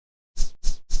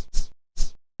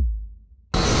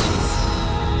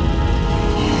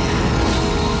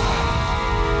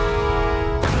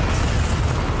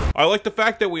I like the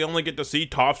fact that we only get to see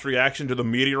Toph's reaction to the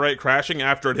meteorite crashing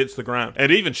after it hits the ground.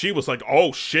 And even she was like,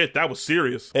 oh shit, that was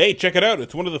serious. Hey, check it out.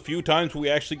 It's one of the few times we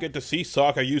actually get to see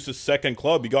Sokka use his second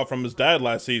club he got from his dad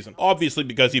last season. Obviously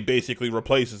because he basically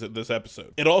replaces it this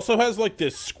episode. It also has like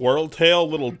this squirrel tail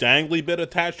little dangly bit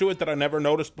attached to it that I never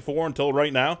noticed before until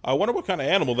right now. I wonder what kind of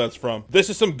animal that's from. This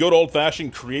is some good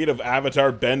old-fashioned creative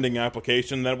avatar bending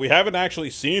application that we haven't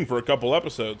actually seen for a couple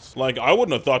episodes. Like, I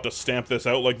wouldn't have thought to stamp this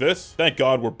out like this. Thank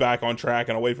God we're back on track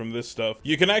and away from this stuff.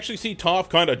 You can actually see Toph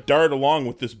kind of dart along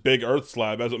with this big earth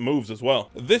slab as it moves as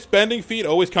well. This bending feat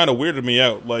always kind of weirded me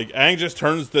out. Like, Aang just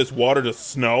turns this water to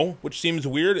snow, which seems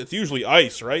weird. It's usually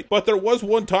ice, right? But there was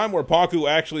one time where Pakku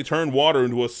actually turned water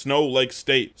into a snow-like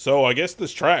state. So I guess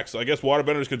this tracks. I guess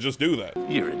waterbenders could just do that.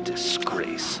 You're a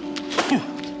disgrace.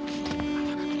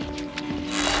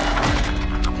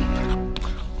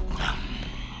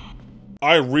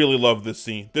 I really love this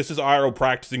scene. This is Iroh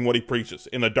practicing what he preaches.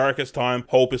 In the darkest time,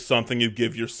 hope is something you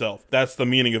give yourself. That's the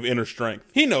meaning of inner strength.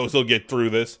 He knows he'll get through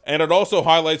this, and it also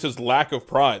highlights his lack of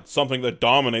pride, something that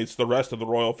dominates the rest of the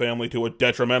royal family to a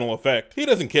detrimental effect. He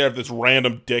doesn't care if this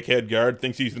random dickhead guard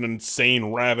thinks he's an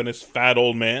insane, ravenous, fat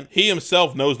old man. He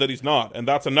himself knows that he's not, and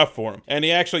that's enough for him. And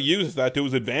he actually uses that to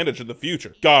his advantage in the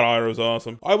future. God, Iroh's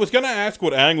awesome. I was gonna ask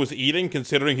what Aang was eating,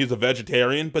 considering he's a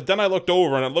vegetarian, but then I looked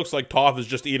over and it looks like Toph is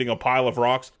just eating a pile of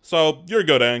rocks. So, you're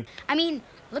good, Aang. I mean,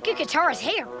 look at Katara's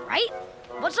hair, right?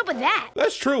 What's up with that?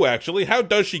 That's true, actually. How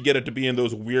does she get it to be in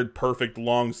those weird, perfect,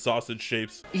 long sausage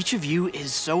shapes? Each of you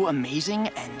is so amazing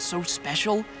and so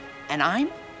special, and I'm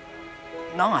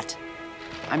not.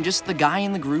 I'm just the guy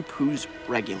in the group who's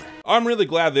regular. I'm really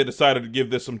glad they decided to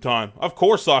give this some time. Of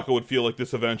course Sokka would feel like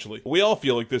this eventually. We all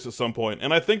feel like this at some point,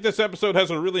 and I think this episode has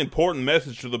a really important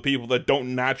message to the people that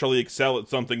don't naturally excel at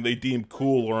something they deem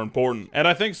cool or important. And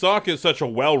I think Sokka is such a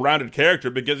well-rounded character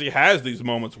because he has these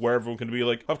moments where everyone can be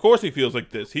like, of course he feels like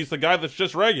this. He's the guy that's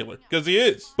just regular, because he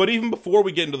is. But even before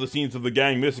we get into the scenes of the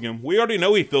gang missing him, we already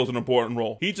know he fills an important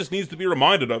role. He just needs to be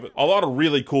reminded of it. A lot of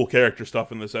really cool character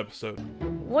stuff in this episode.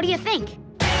 What do you think?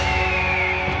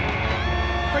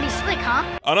 Pretty slick,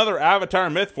 huh? Another Avatar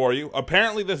myth for you.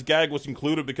 Apparently this gag was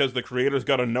included because the creators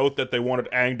got a note that they wanted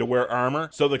Aang to wear armor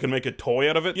so they can make a toy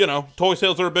out of it. You know, toy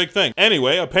sales are a big thing.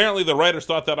 Anyway, apparently the writers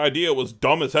thought that idea was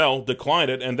dumb as hell,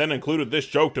 declined it, and then included this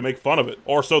joke to make fun of it.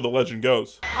 Or so the legend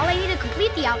goes. All I need to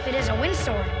complete the outfit is a wind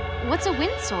sword. What's a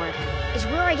wind sword? Is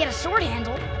where I get a sword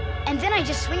handle, and then I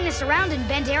just swing this around and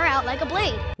bend air out like a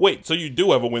blade. Wait, so you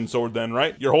do have a wind sword then,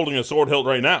 right? You're holding a sword hilt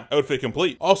right now. Outfit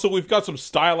complete. Also, we've got some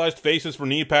stylized faces for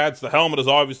knee pads. The helmet is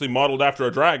obviously modeled after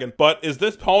a dragon. But is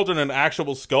this pauldron an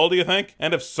actual skull, do you think?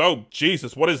 And if so,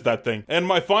 Jesus, what is that thing? And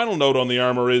my final note on the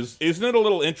armor is, isn't it a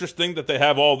little interesting that they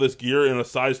have all this gear in a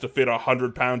size to fit a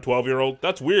 100-pound 12-year-old?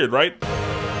 That's weird, right?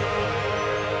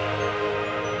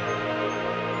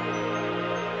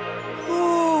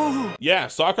 Yeah,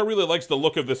 Sokka really likes the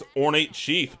look of this ornate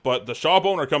sheath, but the shop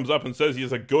owner comes up and says he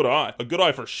has a good eye. A good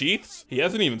eye for sheaths? He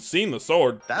hasn't even seen the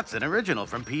sword. That's an original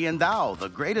from Dao, the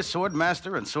greatest sword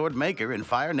master and sword maker in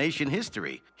Fire Nation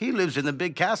history. He lives in the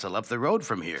big castle up the road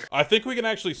from here. I think we can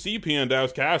actually see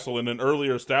Dao's castle in an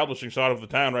earlier establishing shot of the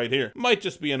town right here. Might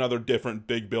just be another different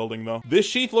big building though. This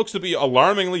sheath looks to be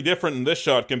alarmingly different in this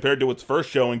shot compared to its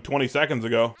first showing 20 seconds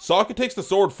ago. Sokka takes the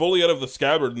sword fully out of the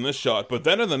scabbard in this shot, but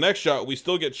then in the next shot we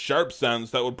still get sharp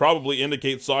sounds that would probably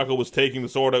indicate Sokka was taking the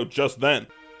sword out just then.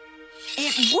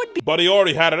 It would be. But he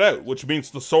already had it out, which means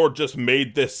the sword just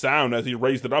made this sound as he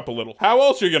raised it up a little. How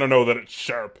else are you gonna know that it's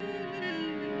sharp?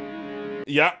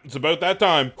 Yeah, it's about that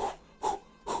time.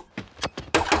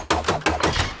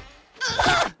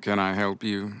 Can I help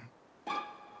you?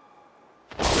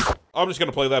 I'm just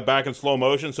gonna play that back in slow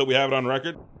motion so we have it on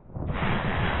record.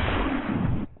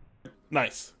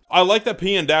 Nice. I like that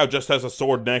Dao just has a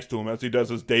sword next to him as he does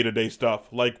his day-to-day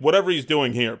stuff. Like, whatever he's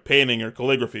doing here, painting or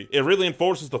calligraphy, it really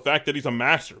enforces the fact that he's a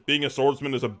master. Being a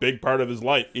swordsman is a big part of his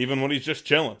life, even when he's just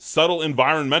chilling. Subtle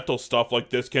environmental stuff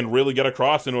like this can really get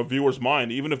across into a viewer's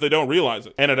mind, even if they don't realize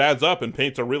it. And it adds up and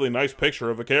paints a really nice picture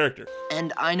of a character.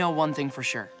 And I know one thing for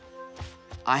sure.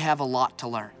 I have a lot to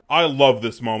learn. I love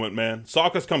this moment, man.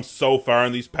 Sokka's come so far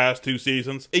in these past 2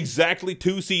 seasons. Exactly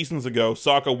 2 seasons ago,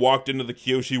 Sokka walked into the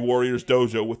Kyoshi Warriors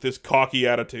dojo with this cocky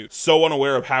attitude, so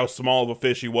unaware of how small of a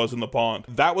fish he was in the pond.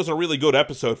 That was a really good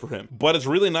episode for him, but it's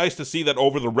really nice to see that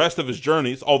over the rest of his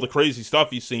journeys, all the crazy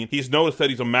stuff he's seen, he's noticed that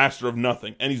he's a master of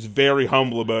nothing, and he's very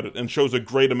humble about it, and shows a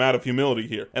great amount of humility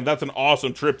here, and that's an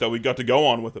awesome trip that we got to go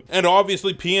on with him. And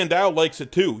obviously, Dao likes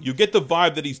it too. You get the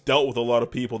vibe that he's dealt with a lot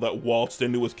of people that waltzed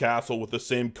into his castle with the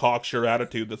same cocksure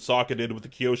attitude that Sokka did with the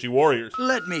Kyoshi Warriors.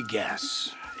 Let me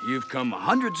guess. You've come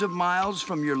hundreds of miles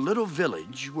from your little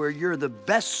village where you're the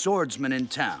best swordsman in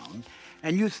town,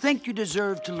 and you think you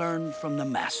deserve to learn from the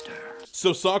master.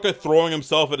 So Sokka throwing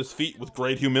himself at his feet with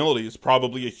great humility is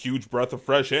probably a huge breath of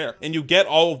fresh air. And you get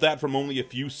all of that from only a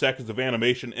few seconds of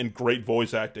animation and great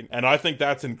voice acting. And I think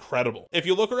that's incredible. If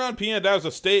you look around Piandao's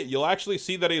estate, you'll actually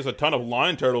see that he has a ton of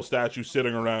lion turtle statues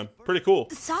sitting around. Pretty cool.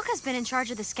 Sokka's been in charge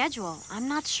of the schedule. I'm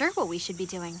not sure what we should be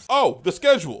doing. Oh, the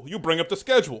schedule. You bring up the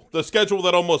schedule. The schedule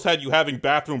that almost had you having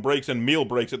bathroom breaks and meal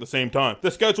breaks at the same time.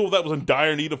 The schedule that was in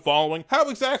dire need of following. How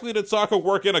exactly did Sokka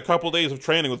work in a couple days of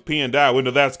training with Piandao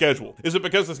into that schedule? Is it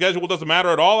because the schedule doesn't matter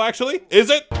at all, actually?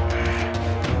 Is it?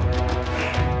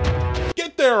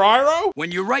 Get there, Iroh!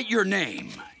 When you write your name,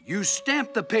 you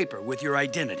stamp the paper with your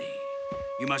identity.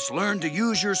 You must learn to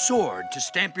use your sword to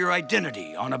stamp your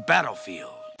identity on a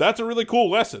battlefield. That's a really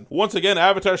cool lesson. Once again,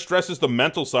 Avatar stresses the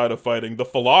mental side of fighting, the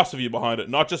philosophy behind it,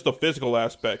 not just the physical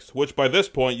aspects, which by this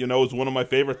point, you know, is one of my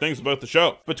favorite things about the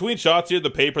show. Between shots here, the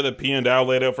paper that Piandao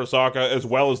laid out for Sokka, as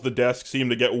well as the desk, seem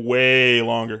to get way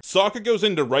longer. Sokka goes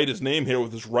in to write his name here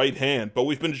with his right hand, but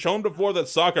we've been shown before that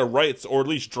Sokka writes, or at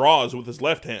least draws, with his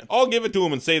left hand. I'll give it to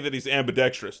him and say that he's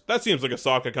ambidextrous. That seems like a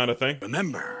Sokka kind of thing.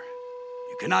 Remember,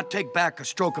 you cannot take back a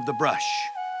stroke of the brush,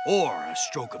 or a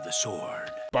stroke of the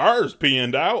sword. Bars,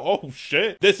 Piandao. Oh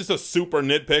shit. This is a super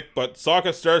nitpick, but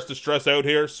Sokka starts to stress out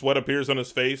here. Sweat appears on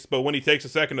his face, but when he takes a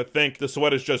second to think, the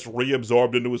sweat is just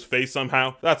reabsorbed into his face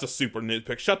somehow. That's a super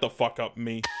nitpick. Shut the fuck up,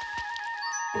 me.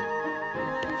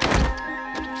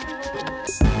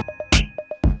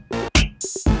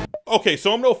 Okay,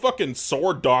 so I'm no fucking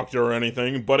sword doctor or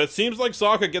anything, but it seems like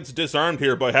Sokka gets disarmed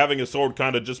here by having his sword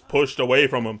kind of just pushed away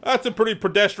from him. That's a pretty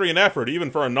pedestrian effort,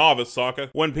 even for a novice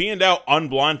Sokka. When Piandao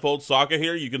unblindfolds Sokka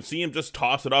here, you can see him just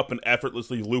toss it up and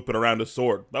effortlessly loop it around his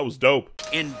sword. That was dope.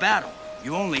 In battle,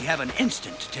 you only have an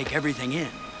instant to take everything in.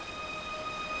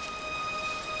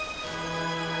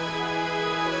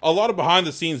 A lot of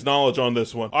behind-the-scenes knowledge on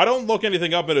this one. I don't look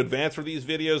anything up in advance for these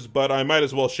videos, but I might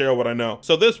as well share what I know.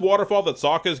 So this waterfall that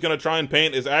Sokka is going to try and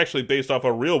paint is actually based off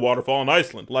a real waterfall in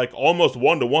Iceland, like almost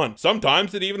 1-to-1.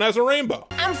 Sometimes it even has a rainbow.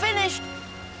 I'm finished!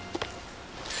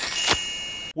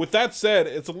 With that said,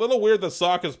 it's a little weird that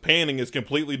Sokka's painting is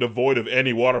completely devoid of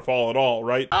any waterfall at all,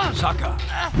 right? Sokka!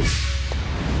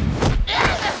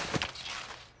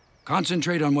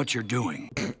 Concentrate on what you're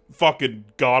doing. Fucking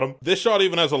got him. This shot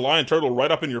even has a lion turtle right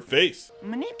up in your face.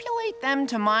 Manipulate them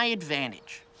to my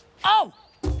advantage. Oh!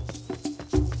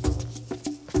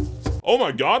 Oh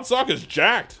my god, Sokka's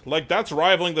jacked. Like, that's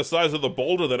rivaling the size of the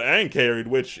boulder that Aang carried,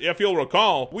 which, if you'll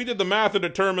recall, we did the math and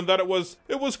determined that it was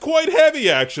quite heavy,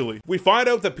 actually. We find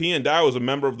out that Piandao is a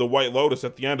member of the White Lotus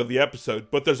at the end of the episode,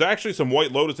 but there's actually some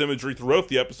White Lotus imagery throughout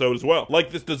the episode as well. Like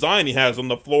this design he has on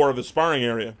the floor of his sparring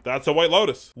area. That's a White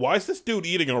Lotus. Why is this dude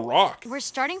eating a rock? We're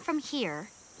starting from here.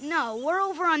 No, we're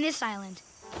over on this island.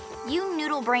 You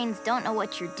noodle brains don't know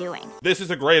what you're doing. This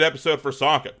is a great episode for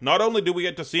Sokka. Not only do we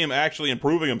get to see him actually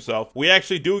improving himself, we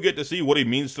actually do get to see what he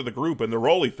means to the group and the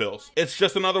role he fills. It's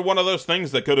just another one of those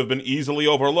things that could have been easily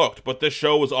overlooked, but this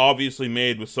show was obviously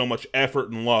made with so much effort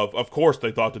and love. Of course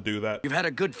they thought to do that. You've had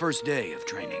a good first day of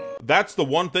training. That's the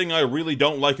one thing I really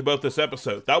don't like about this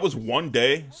episode. That was one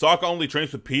day. Sokka only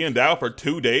trains with Piandao for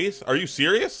 2 days? Are you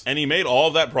serious? And he made all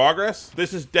of that progress?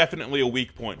 This is definitely a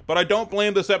weak point. But I don't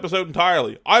blame this episode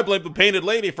entirely. I blame the Painted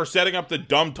Lady for setting up the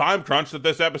dumb time crunch that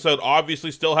this episode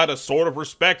obviously still had a sort of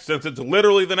respect since it's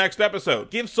literally the next episode.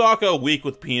 Give Sokka a week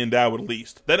with Piandao at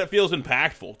least. Then it feels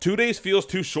impactful. 2 days feels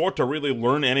too short to really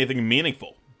learn anything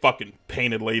meaningful. Fucking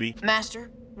Painted Lady. Master,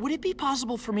 would it be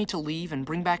possible for me to leave and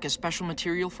bring back a special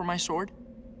material for my sword?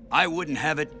 I wouldn't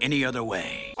have it any other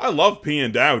way. I love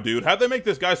Piandao, dude. How'd they make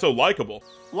this guy so likable?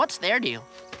 What's their deal?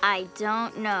 I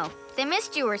don't know. They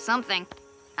missed you or something.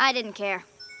 I didn't care.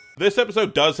 This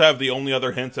episode does have the only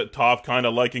other hints at Toph kinda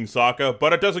liking Sokka,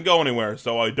 but it doesn't go anywhere,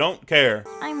 so I don't care.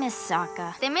 I miss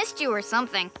Sokka. They missed you or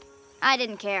something. I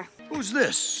didn't care. Who's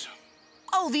this?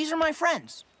 Oh, these are my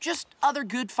friends. Just other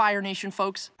good Fire Nation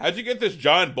folks. How'd you get this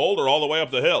giant boulder all the way up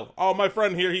the hill? Oh, my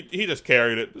friend here, he just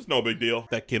carried it. It's no big deal.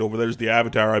 That kid over there's the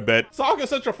Avatar, I bet.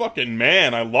 Sokka's such a fucking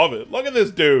man. I love it. Look at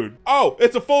this dude. Oh,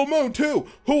 it's a full moon, too.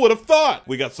 Who would have thought?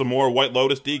 We got some more White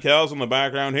Lotus decals in the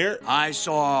background here. I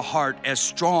saw a heart as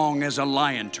strong as a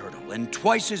lion turtle and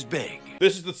twice as big.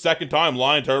 This is the second time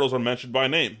lion turtles are mentioned by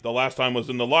name. The last time was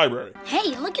in the library.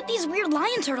 Hey, look at these weird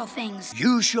lion turtle things.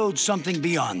 You showed something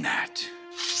beyond that.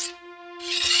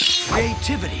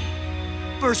 Creativity,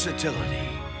 versatility,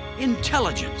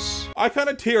 intelligence. I kind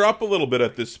of tear up a little bit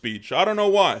at this speech. I don't know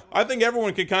why. I think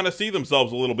everyone can kind of see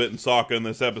themselves a little bit in Sokka in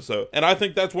this episode. And I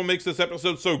think that's what makes this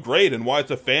episode so great and why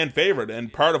it's a fan favorite,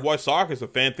 and part of why Sokka's a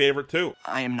fan favorite too.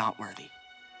 I am not worthy.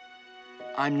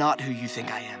 I'm not who you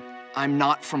think I am. I'm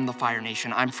not from the Fire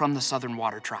Nation. I'm from the Southern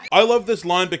Water Tribe. I love this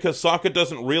line because Sokka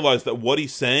doesn't realize that what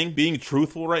he's saying, being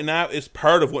truthful right now, is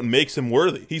part of what makes him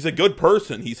worthy. He's a good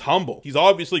person. He's humble. He's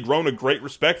obviously grown a great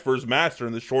respect for his master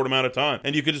in this short amount of time,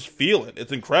 and you can just feel it.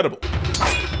 It's incredible.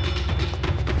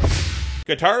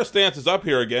 Katara's stance is up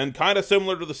here again, kind of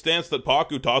similar to the stance that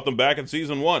Pakku taught them back in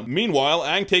Season 1. Meanwhile,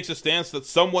 Aang takes a stance that's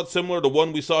somewhat similar to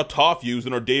one we saw Toph use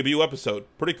in our debut episode.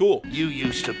 Pretty cool. You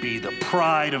used to be the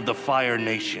pride of the Fire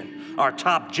Nation, our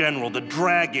top general, the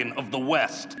Dragon of the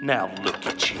West. Now look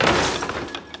at you.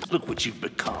 Look what you've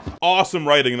become. Awesome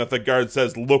writing that the guard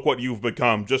says, "Look what you've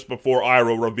become," just before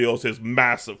Iroh reveals his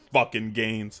massive fucking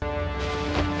gains.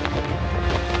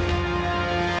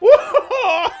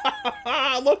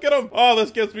 Look at him! Oh, this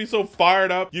gets me so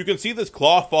fired up. You can see this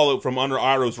cloth fall out from under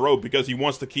Iroh's robe because he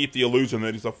wants to keep the illusion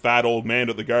that he's a fat old man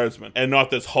to the guardsmen, and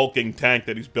not this hulking tank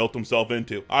that he's built himself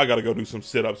into. I gotta go do some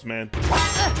sit-ups, man.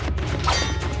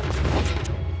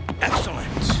 Excellent.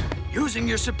 Using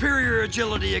your superior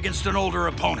agility against an older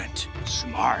opponent.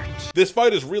 Smart. This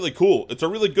fight is really cool. It's a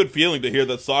really good feeling to hear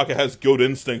that Sokka has good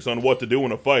instincts on what to do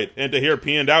in a fight, and to hear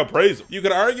Piandao praise him. You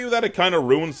could argue that it kind of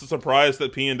ruins the surprise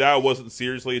that Piandao wasn't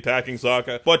seriously attacking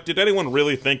Sokka, but did anyone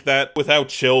really think that with how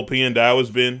chill Piandao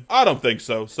has been? I don't think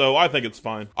so, so I think it's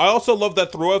fine. I also love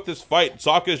that throughout this fight,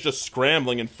 Sokka is just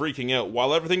scrambling and freaking out,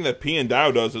 while everything that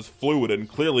Piandao does is fluid and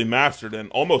clearly mastered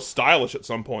and almost stylish at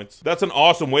some points. That's an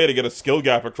awesome way to get a skill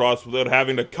gap across without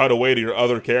having to cut away to your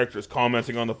other characters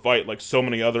commenting on the fight like so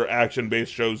many other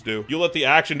action-based shows do. You let the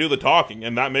action do the talking,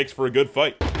 and that makes for a good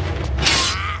fight.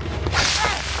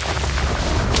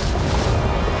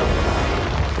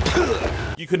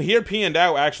 You can hear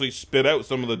Piandao actually spit out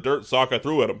some of the dirt Sokka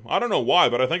threw at him. I don't know why,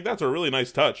 but I think that's a really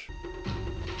nice touch.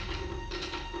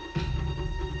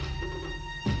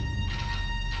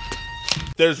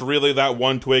 There's really that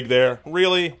one twig there?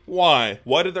 Really? Why?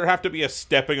 Why did there have to be a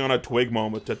stepping on a twig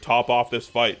moment to top off this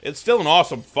fight? It's still an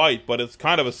awesome fight, but it's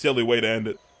kind of a silly way to end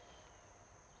it.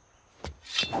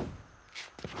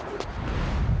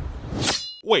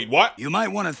 Wait, what? You might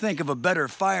want to think of a better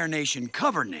Fire Nation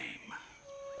cover name.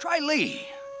 Try Lee.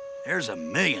 There's a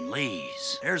million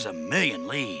Lees. There's a million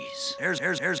Lees.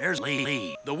 There's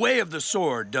Lee. The way of the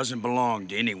sword doesn't belong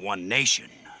to any one nation.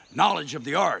 Knowledge of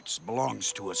the arts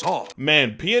belongs to us all.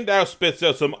 Man, Piandao spits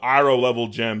out some Iroh-level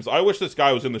gems. I wish this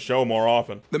guy was in the show more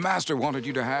often. The master wanted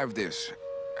you to have this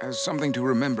as something to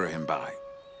remember him by.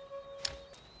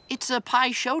 It's a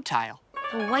Pai Sho tile.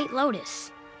 The White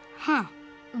Lotus. Huh.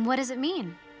 What does it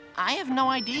mean? I have no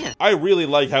idea. I really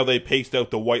like how they paced out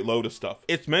the White Lotus stuff.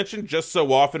 It's mentioned just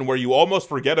so often where you almost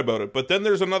forget about it, but then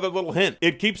there's another little hint.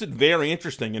 It keeps it very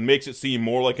interesting and makes it seem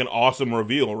more like an awesome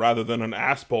reveal rather than an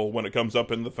asshole when it comes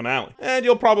up in the finale. And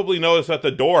you'll probably notice that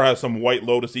the door has some White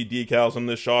Lotus-y decals in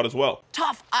this shot as well.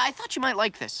 Toph, I thought you might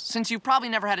like this, since you've probably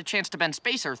never had a chance to bend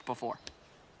Space Earth before.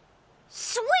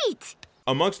 Sweet!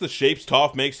 Amongst the shapes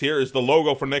Toph makes here is the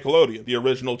logo for Nickelodeon, the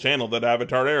original channel that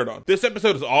Avatar aired on. This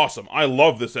episode is awesome. I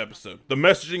love this episode. The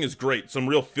messaging is great, some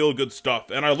real feel-good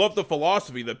stuff, and I love the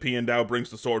philosophy that Piandao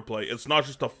brings to swordplay. It's not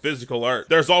just a physical art.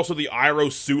 There's also the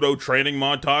Iroh pseudo-training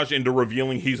montage into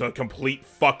revealing he's a complete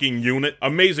fucking unit.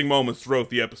 Amazing moments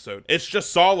throughout the episode. It's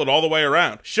just solid all the way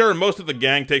around. Sure, most of the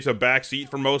gang takes a backseat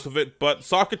for most of it, but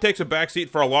Sokka takes a backseat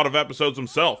for a lot of episodes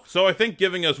himself. So I think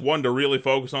giving us one to really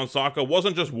focus on Sokka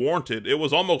wasn't just warranted, it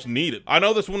was almost needed. I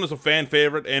know this one is a fan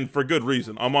favorite, and for good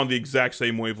reason. I'm on the exact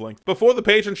same wavelength. Before the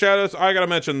patron shoutouts, I gotta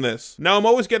mention this. Now, I'm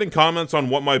always getting comments on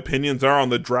what my opinions are on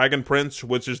the Dragon Prince,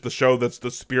 which is the show that's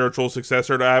the spiritual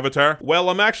successor to Avatar. Well,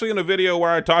 I'm actually in a video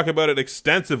where I talk about it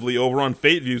extensively over on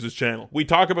Fate Views' channel. We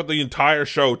talk about the entire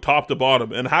show top to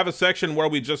bottom, and have a section where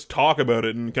we just talk about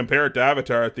it and compare it to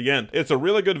Avatar at the end. It's a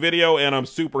really good video, and I'm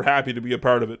super happy to be a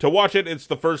part of it. To watch it, it's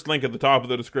the first link at the top of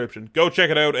the description. Go check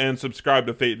it out and subscribe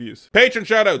to Fate Views. Patron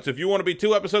shoutouts. If you want to be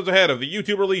 2 episodes ahead of the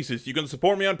YouTube releases, you can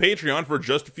support me on Patreon for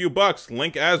just a few bucks.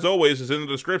 Link, as always, is in the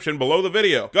description below the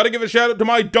video. Gotta give a shout out to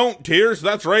my don't tiers.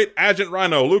 That's right, Agent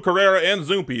Rhino, Luke Herrera, and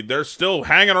Zoompi. They're still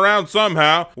hanging around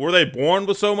somehow. Were they born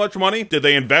with so much money? Did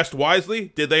they invest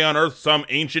wisely? Did they unearth some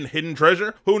ancient hidden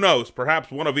treasure? Who knows? Perhaps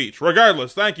one of each.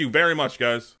 Regardless, thank you very much,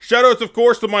 guys. Shoutouts, of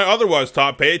course, to my otherwise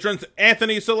top patrons,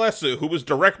 Anthony Celessu, who was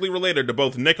directly related to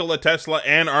both Nikola Tesla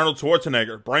and Arnold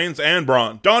Schwarzenegger, brains and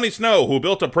brawn. Donnie Snow, Snow, who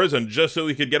built a prison just so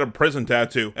he could get a prison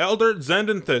tattoo. Elder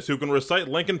Zendenthus, who can recite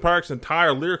Linkin Park's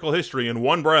entire lyrical history in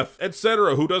one breath.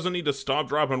 Etc., who doesn't need to stop,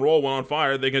 drop, and roll when on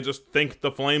fire, they can just think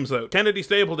the flames out. Kennedy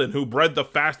Stapleton, who bred the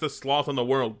fastest sloth in the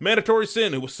world. Mandatory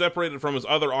Sin, who was separated from his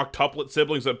other octuplet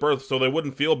siblings at birth so they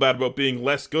wouldn't feel bad about being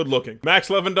less good looking. Max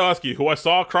Lewandowski, who I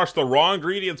saw crush the raw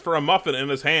ingredients for a muffin in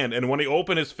his hand, and when he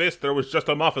opened his fist there was just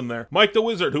a muffin there. Mike the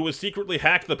Wizard, who was secretly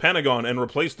hacked the Pentagon and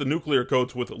replaced the nuclear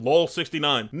codes with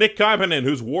LOL69. Nick Kaipanen,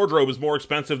 whose wardrobe is more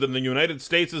expensive than the United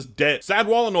States' debt. Sad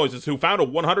Wallet Noises, who found a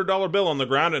 $100 bill on the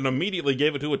ground and immediately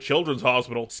gave it to a children's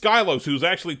hospital. Skylos, who's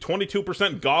actually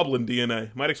 22% goblin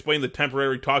DNA. Might explain the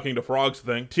temporary talking to frogs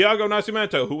thing. Tiago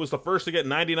Nascimento, who was the first to get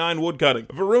 99 woodcutting.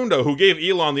 Verundo, who gave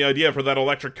Elon the idea for that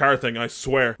electric car thing, I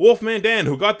swear. Wolfman Dan,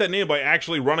 who got that name by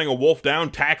actually running a wolf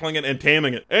down, tackling it, and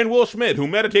taming it. And Will Schmidt, who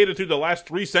meditated through the last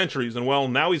 3 centuries, and well,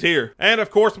 now he's here. And of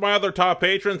course, my other top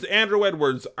patrons, Andrew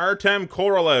Edwards, Artem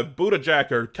Korolev, Buddha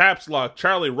Jacker, Caps Lock,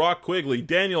 Charlie Rock Quigley,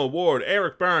 Daniel Ward,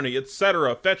 Eric Barney,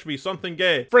 etc., Fetch Me Something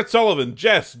Gay, Fritz Sullivan,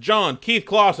 Jess, John, Keith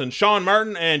Clausen, Sean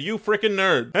Martin, and you frickin'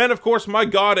 nerd. And of course, my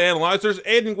god analyzers,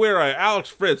 Aiden Guerra, Alex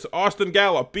Fritz, Austin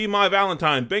Gallup, Be My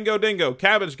Valentine, Bingo Dingo,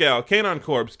 Cabbage Gal, Kanon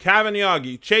Corpse, Kevin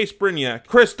Yagi, Chase Brignac,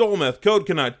 Chris Dolmeth, Code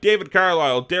Canutt, David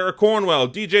Carlisle, Derek Cornwell,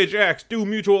 DJ Jax, Do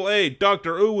Mutual Aid,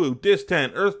 Dr. Uwu,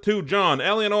 Distent, Earth 2 John,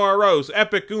 Eleanor Rose,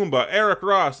 Epic Goomba, Eric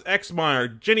Ross,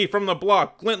 Xmeyer, Ginny from the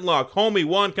Block, Glintlock, Homie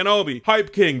Juan Kenobi,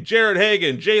 Hype King, Jared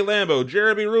Hagan, Jay Lambo,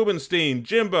 Jeremy Rubenstein,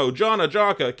 Jimbo, John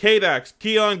Ajaka, Kadax,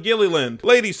 Keon Gilliland,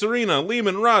 Lady Serena,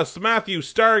 Lehman Russ, Matthew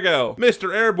Stargell,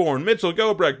 Mr. Airborne, Mitchell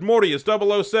Gobrecht, Mortius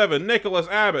 007, Nicholas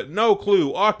Abbott, No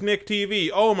Clue, Ochnick TV,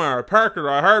 Omar, Parker,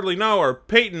 I Hardly Know Her,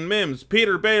 Peyton Mims,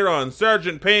 Peter Bayron,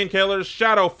 Sergeant Painkillers,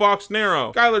 Shadow Fox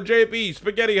Nero, Skylar JB,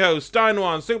 Spaghetti House,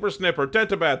 Steinwan, Super Snipper,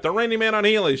 Tentabat, The Rainy Man on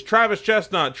Heelys, Travis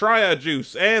Chestnut, Triad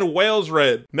Juice, and Wales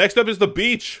Red. Next up is The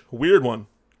Beach. Weird one.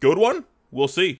 Good one? We'll see.